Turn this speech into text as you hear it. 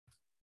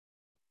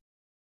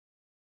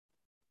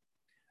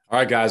All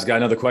right, guys, got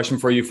another question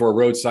for you for a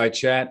roadside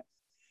chat.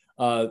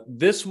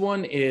 This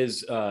one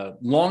is a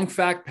long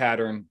fact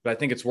pattern, but I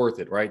think it's worth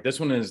it, right? This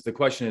one is the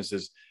question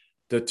is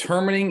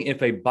determining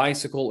if a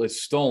bicycle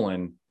is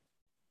stolen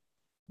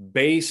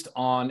based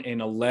on an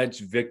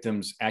alleged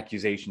victim's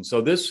accusation. So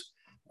this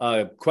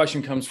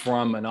question comes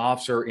from an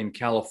officer in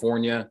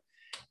California,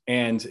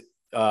 and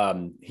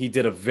he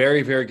did a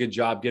very, very good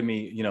job giving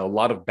me, a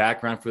lot of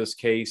background for this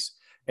case.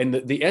 And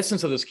the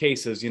essence of this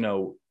case is,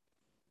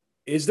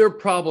 is there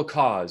probable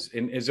cause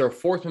and is there a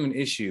Fourth Amendment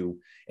issue?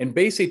 And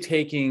basically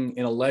taking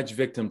an alleged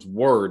victim's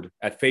word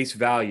at face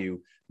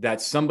value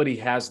that somebody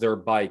has their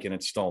bike and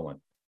it's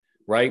stolen,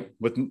 right?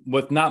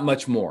 With not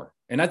much more.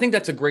 And I think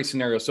that's a great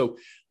scenario. So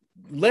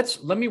let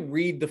me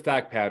read the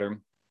fact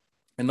pattern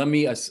and let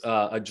me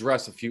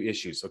address a few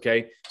issues.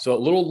 Okay. So a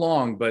little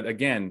long, but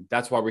again,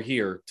 that's why we're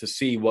here to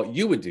see what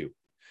you would do.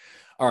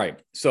 All right.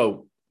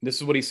 So this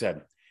is what he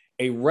said.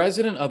 A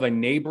resident of a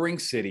neighboring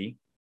city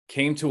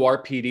came to our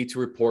PD to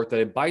report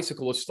that a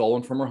bicycle was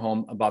stolen from her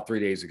home about 3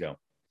 days ago.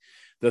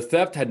 The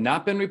theft had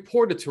not been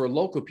reported to her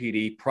local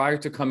PD prior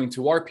to coming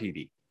to our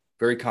PD.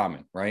 Very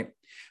common, right?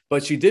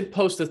 But she did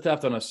post the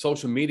theft on a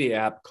social media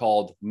app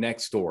called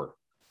Nextdoor.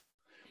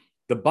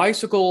 The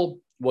bicycle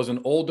was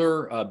an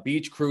older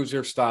beach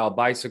cruiser style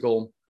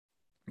bicycle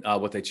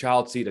with a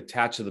child seat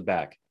attached to the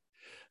back.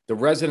 The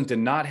resident did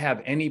not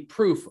have any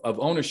proof of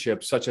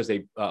ownership, such as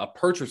a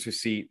purchase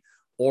receipt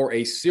or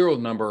a serial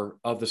number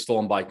of the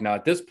stolen bike. Now,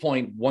 at this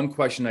point, one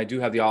question I do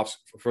have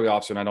for the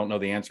officer, and I don't know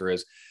the answer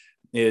is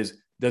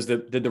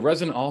did the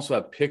resident also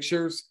have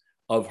pictures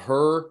of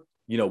her,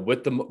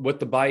 with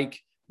the bike,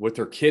 with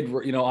her kid,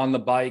 on the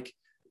bike?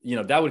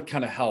 That would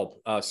kind of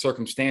help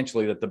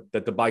circumstantially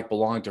that the bike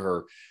belonged to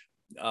her.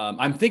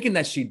 I'm thinking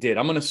that she did.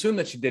 I'm going to assume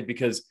that she did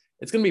because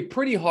it's going to be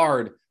pretty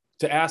hard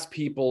to ask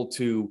people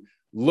to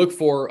look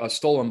for a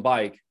stolen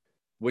bike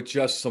with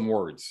just some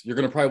words. You're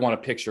going to probably want a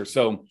picture.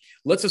 So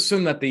let's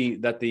assume that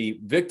the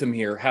victim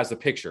here has a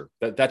picture.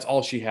 That's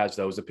all she has,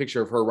 though, is a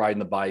picture of her riding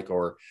the bike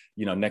or,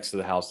 next to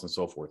the house and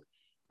so forth.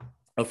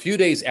 A few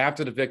days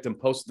after the victim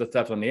posted the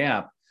theft on the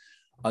app,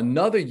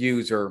 another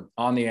user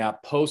on the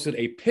app posted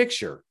a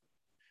picture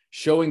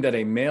showing that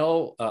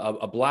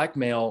a black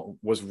male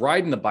was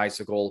riding the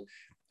bicycle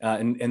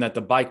and that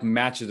the bike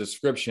matched the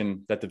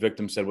description that the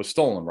victim said was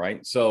stolen,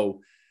 right?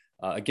 So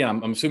again,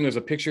 I'm assuming there's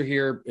a picture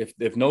here.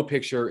 If no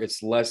picture,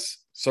 it's less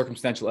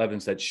circumstantial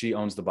evidence that she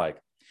owns the bike.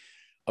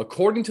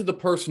 According to the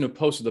person who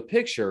posted the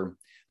picture,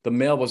 the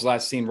male was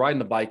last seen riding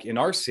the bike in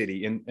our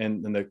city, in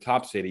the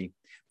top city,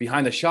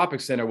 behind the shopping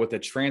center with a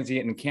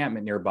transient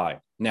encampment nearby.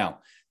 Now,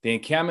 the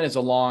encampment is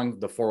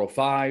along the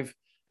 405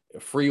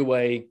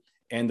 freeway,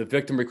 and the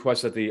victim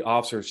requests that the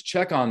officers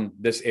check on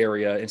this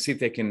area and see if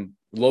they can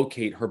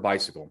locate her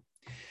bicycle.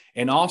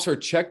 An officer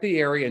checked the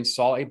area and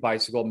saw a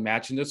bicycle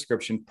matching the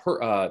description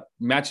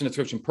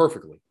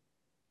perfectly,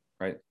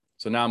 right?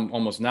 So now I'm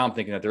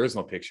thinking that there is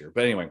no picture.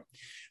 But anyway,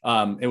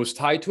 it was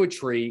tied to a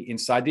tree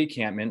inside the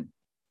encampment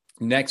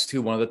next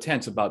to one of the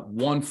tents, about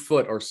 1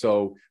 foot or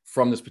so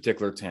from this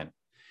particular tent.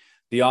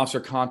 The officer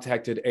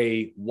contacted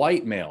a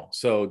white male,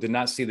 so did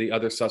not see the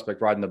other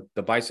suspect riding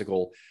the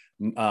bicycle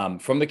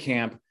from the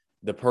camp.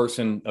 The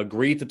person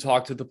agreed to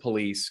talk to the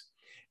police,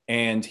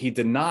 and he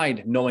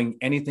denied knowing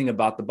anything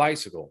about the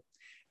bicycle.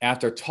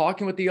 After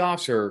talking with the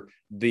officer,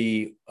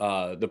 the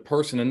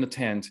person in the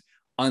tent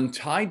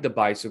untied the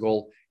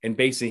bicycle and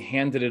basically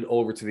handed it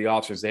over to the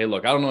officer and said, "Hey,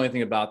 look, I don't know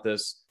anything about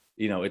this.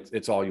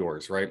 It's all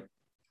yours," right?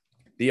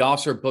 The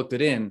officer booked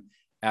it in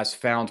as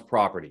found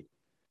property.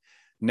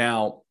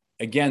 Now,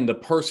 again, the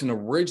person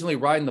originally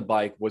riding the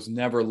bike was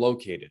never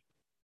located.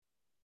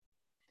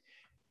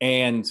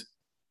 And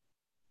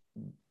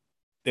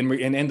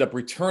end up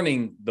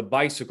returning the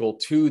bicycle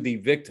to the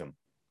victim.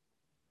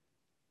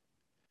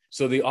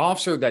 So the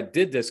officer that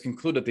did this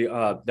concluded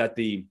that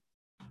the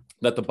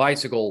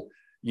bicycle,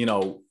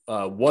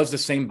 was the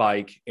same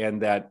bike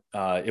and that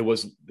it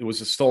was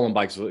a stolen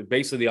bike. So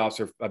basically, the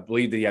officer, I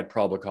believe that he had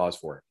probable cause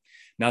for it.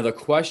 Now, the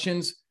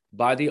questions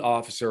by the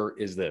officer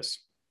is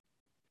this.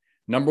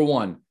 Number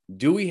one,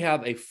 do we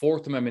have a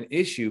Fourth Amendment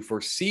issue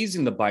for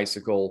seizing the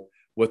bicycle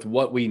with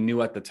what we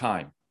knew at the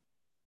time?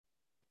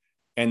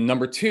 And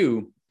number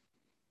two,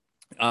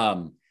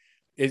 what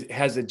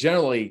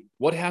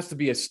has to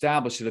be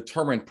established to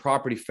determine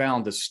property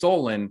found is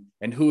stolen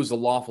and who is the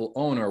lawful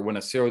owner when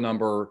a serial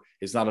number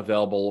is not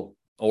available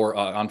or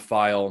on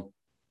file,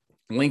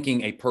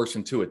 linking a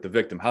person to it, the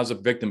victim? How does a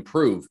victim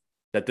prove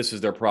that this is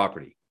their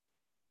property?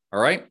 All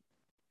right.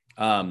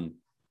 Let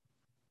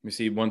me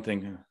see one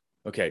thing.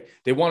 Okay.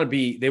 They want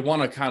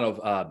to kind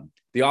of,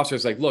 the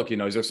officer's like, look,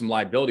 is there some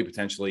liability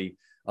potentially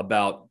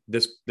about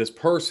this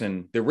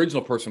person, the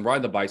original person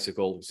riding the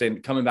bicycle,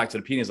 coming back to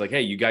the PD is like,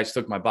 hey, you guys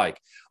took my bike.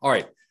 All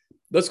right,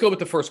 let's go with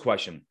the first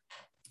question.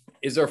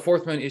 Is there a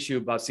Fourth Amendment issue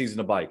about seizing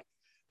a bike?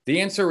 The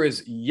answer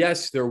is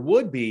yes, there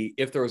would be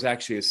if there was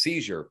actually a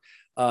seizure.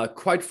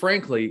 Quite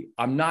frankly,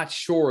 I'm not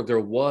sure there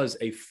was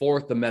a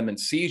Fourth Amendment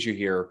seizure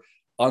here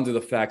under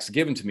the facts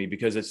given to me,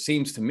 because it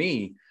seems to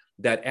me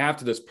that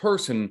after this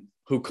person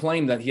who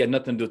claimed that he had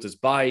nothing to do with his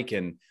bike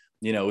and,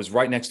 it was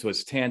right next to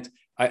his tent.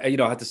 I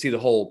have to see I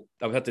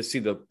would have to see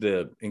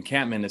the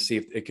encampment to see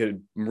if it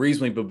could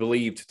reasonably be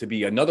believed to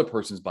be another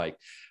person's bike.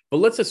 But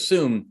let's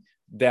assume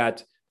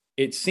that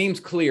it seems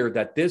clear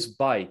that this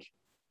bike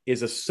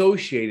is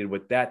associated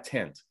with that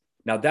tent.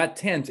 Now, that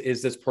tent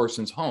is this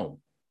person's home.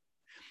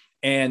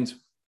 And,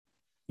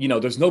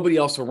 there's nobody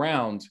else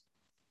around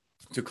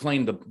to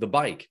claim the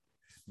bike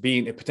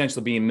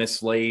potentially being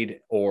mislaid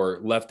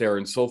or left there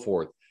and so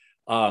forth.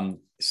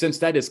 Since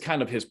that is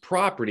kind of his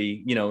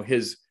property,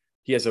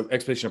 he has an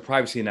expectation of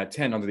privacy in that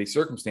tent under these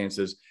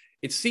circumstances.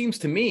 It seems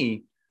to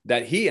me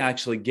that he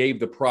actually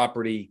gave the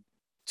property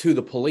to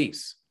the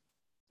police,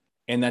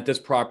 and that this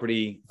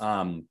property,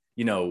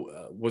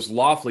 was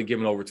lawfully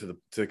given over to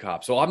the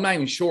cops. So I'm not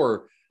even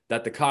sure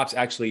that the cops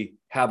actually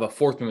have a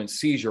Fourth Amendment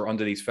seizure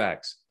under these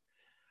facts.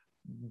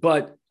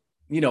 But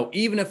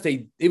even if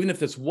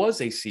this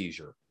was a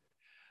seizure,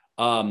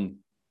 do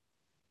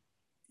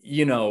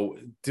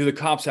the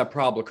cops have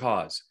probable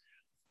cause?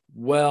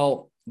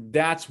 Well,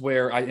 that's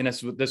where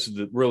this is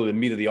really the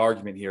meat of the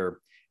argument here.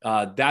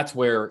 That's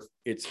where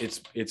it's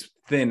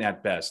thin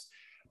at best.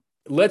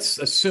 Let's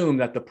assume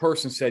that the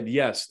person said,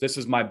 yes, this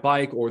is my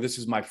bike, or this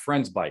is my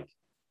friend's bike.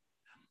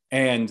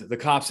 And the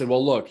cop said,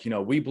 well, look,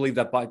 we believe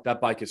that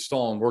bike is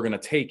stolen. We're going to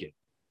take it.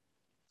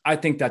 I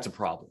think that's a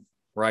problem,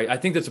 right? I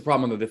think that's a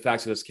problem under the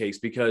facts of this case,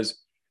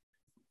 because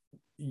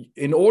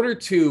in order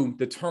to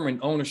determine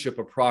ownership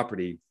of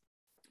property,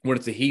 when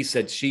it's a he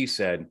said, she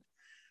said,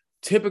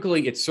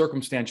 typically it's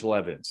circumstantial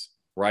evidence,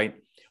 right?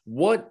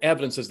 What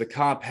evidence does the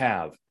cop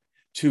have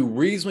to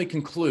reasonably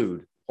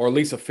conclude, or at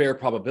least a fair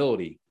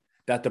probability,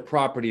 that the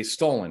property is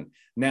stolen?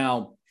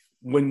 Now,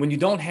 when you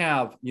don't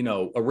have,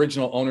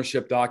 original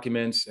ownership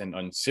documents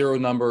and serial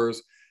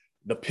numbers,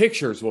 the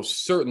pictures will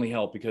certainly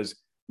help, because,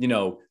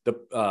 the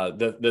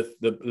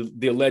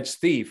alleged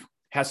thief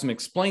has some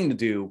explaining to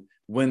do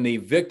when the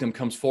victim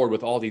comes forward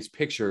with all these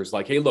pictures,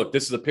 like, hey, look,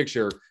 this is a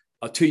picture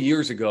 2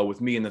 years ago with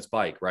me and this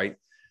bike, right?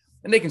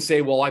 And they can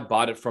say, well, I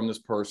bought it from this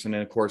person.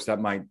 And of course, that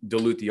might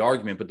dilute the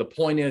argument. But the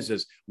point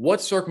is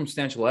what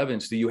circumstantial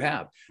evidence do you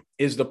have?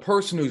 Is the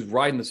person who's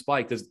riding this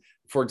bike,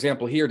 for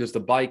example, here,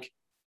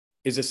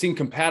 is it seem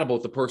compatible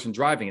with the person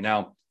driving it?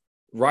 Now,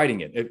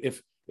 riding it,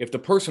 if the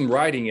person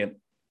riding it,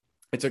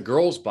 it's a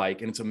girl's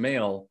bike and it's a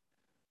male,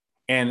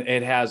 and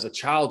it has a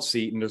child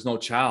seat and there's no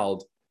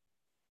child,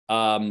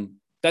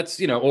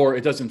 that's, or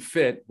it doesn't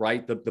fit,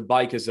 right? The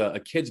bike is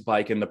a kid's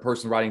bike and the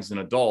person riding is an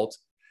adult.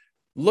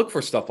 Look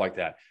for stuff like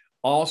that.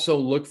 Also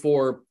look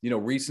for,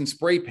 recent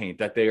spray paint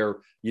that they're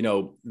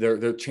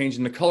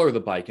changing the color of the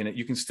bike, and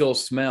you can still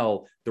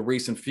smell the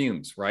recent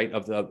fumes, right,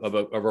 of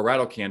a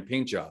rattle can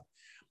paint job.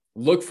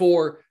 Look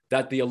for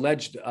that the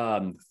alleged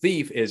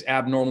thief is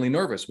abnormally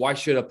nervous. Why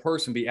should a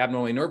person be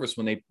abnormally nervous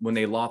when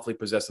they lawfully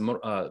possess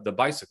the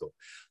bicycle?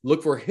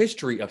 Look for a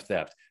history of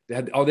theft.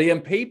 Are they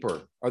on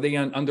paper? Are they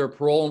under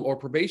parole or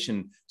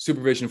probation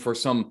supervision for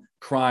some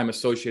crime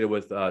associated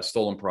with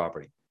stolen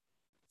property?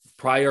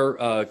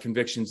 Prior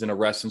convictions and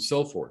arrests and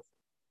so forth,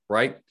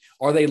 right?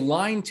 Are they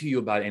lying to you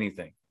about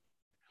anything?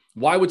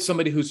 Why would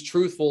somebody who's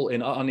truthful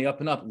and on the up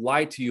and up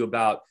lie to you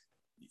about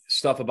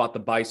stuff about the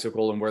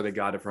bicycle and where they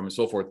got it from and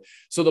so forth?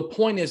 So the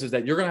point is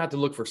that you're going to have to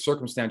look for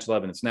circumstantial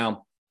evidence.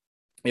 Now,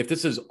 if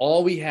this is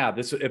all we have,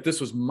 if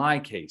this was my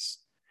case,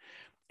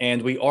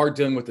 and we are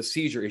dealing with the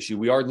seizure issue,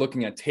 we are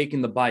looking at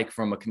taking the bike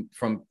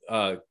from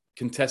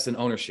contestant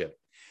ownership.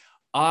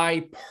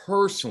 I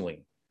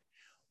personally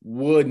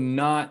would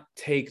not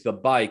take the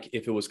bike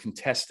if it was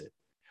contested.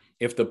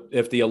 If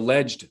the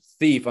alleged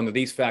thief under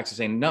these facts is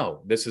saying,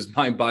 no, this is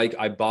my bike,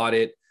 I bought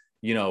it,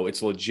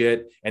 it's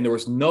legit, and there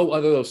was no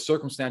other of those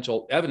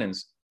circumstantial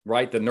evidence,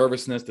 right? The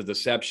nervousness, the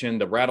deception,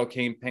 the rattle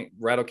can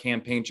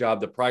paint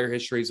job, the prior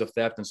histories of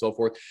theft and so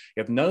forth.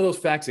 If none of those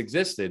facts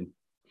existed,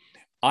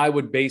 I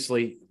would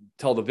basically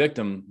tell the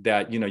victim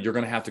that, you're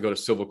going to have to go to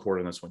civil court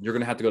on this one. You're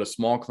going to have to go to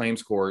small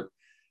claims court,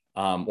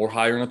 or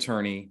hire an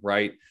attorney,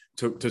 right,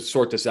 to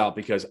sort this out,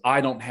 because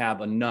I don't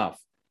have enough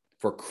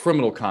for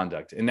criminal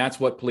conduct. And that's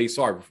what police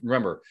are.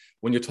 Remember,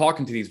 when you're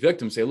talking to these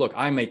victims, say, look,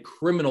 I'm a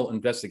criminal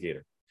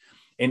investigator.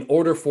 In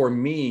order for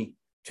me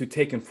to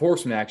take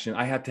enforcement action,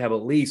 I have to have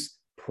at least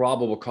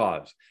probable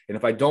cause. And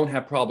if I don't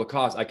have probable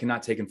cause, I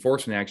cannot take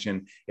enforcement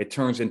action. It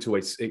turns into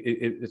it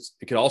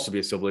could also be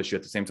a civil issue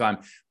at the same time.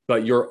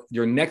 But your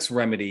next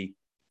remedy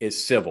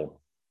is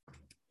civil.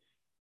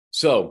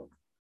 So,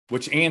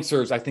 which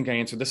answers, I think I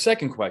answered the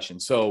second question.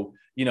 So,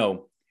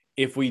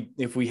 if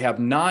we have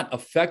not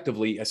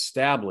effectively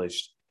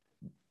established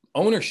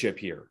ownership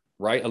here,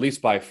 right, at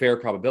least by a fair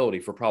probability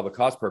for probable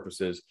cause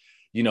purposes,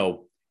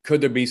 could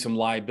there be some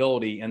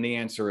liability? And the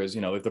answer is,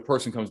 if the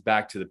person comes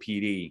back to the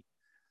PD,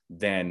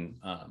 then,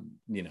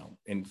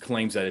 and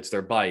claims that it's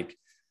their bike,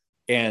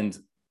 and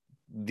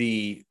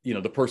the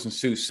person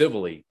sues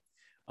civilly,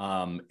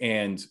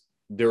 and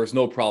there is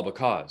no probable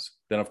cause,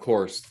 then of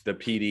course the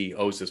PD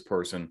owes this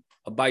person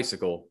a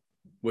bicycle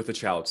with a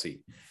child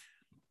seat.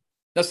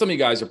 Now, some of you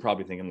guys are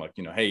probably thinking, like,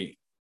 hey,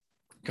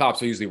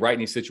 cops are usually right in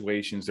these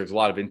situations. There's a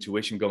lot of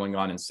intuition going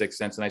on in sixth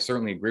sense. And I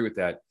certainly agree with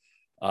that.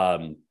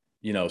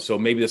 So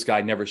maybe this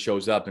guy never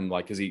shows up and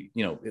like, cause he,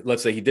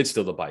 let's say he did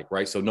steal the bike,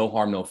 right? So no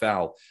harm, no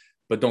foul,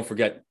 but don't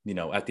forget,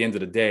 at the end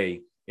of the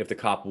day, if the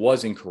cop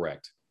was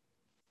incorrect,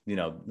 we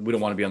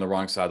don't want to be on the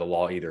wrong side of the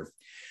law either.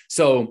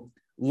 So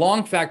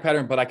long fact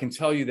pattern, but I can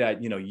tell you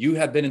that, you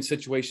have been in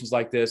situations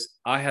like this.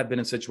 I have been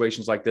in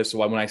situations like this. So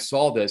when I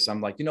saw this,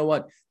 I'm like, you know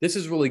what, this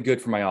is really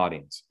good for my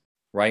audience,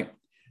 right?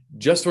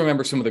 Just to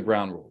remember some of the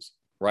ground rules,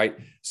 right?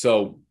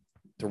 So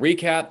to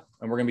recap,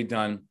 and we're going to be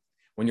done.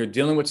 When you're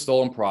dealing with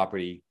stolen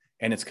property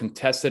and it's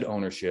contested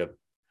ownership,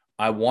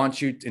 I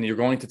want you, and you're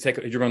going to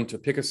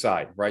pick a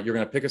side, right? You're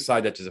going to pick a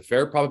side that there's a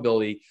fair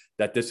probability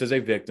that this is a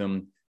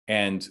victim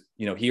and,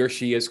 he or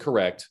she is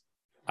correct.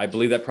 I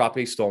believe that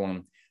property is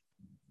stolen.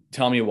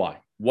 Tell me why.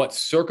 What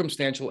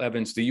circumstantial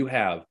evidence do you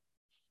have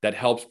that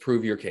helps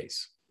prove your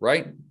case,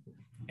 right?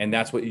 And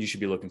that's what you should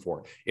be looking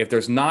for. If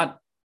there's not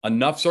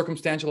enough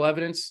circumstantial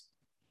evidence,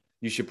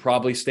 you should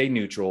probably stay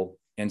neutral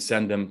and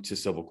send them to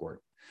civil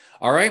court.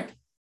 All right.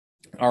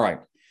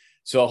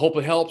 So I hope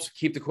it helps.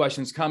 Keep the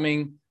questions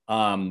coming.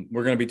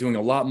 We're going to be doing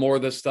a lot more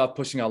of this stuff,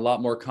 pushing out a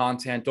lot more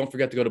content. Don't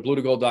forget to go to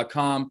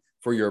bluetogold.com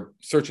for your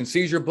search and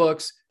seizure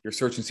books, your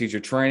search and seizure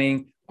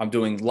training. I'm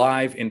doing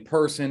live in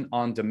person,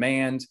 on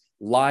demand,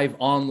 live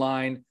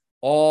online.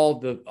 All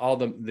the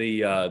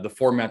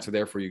formats are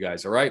there for you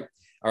guys. All right.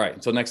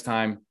 Until next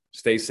time,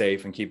 stay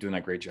safe and keep doing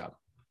that great job.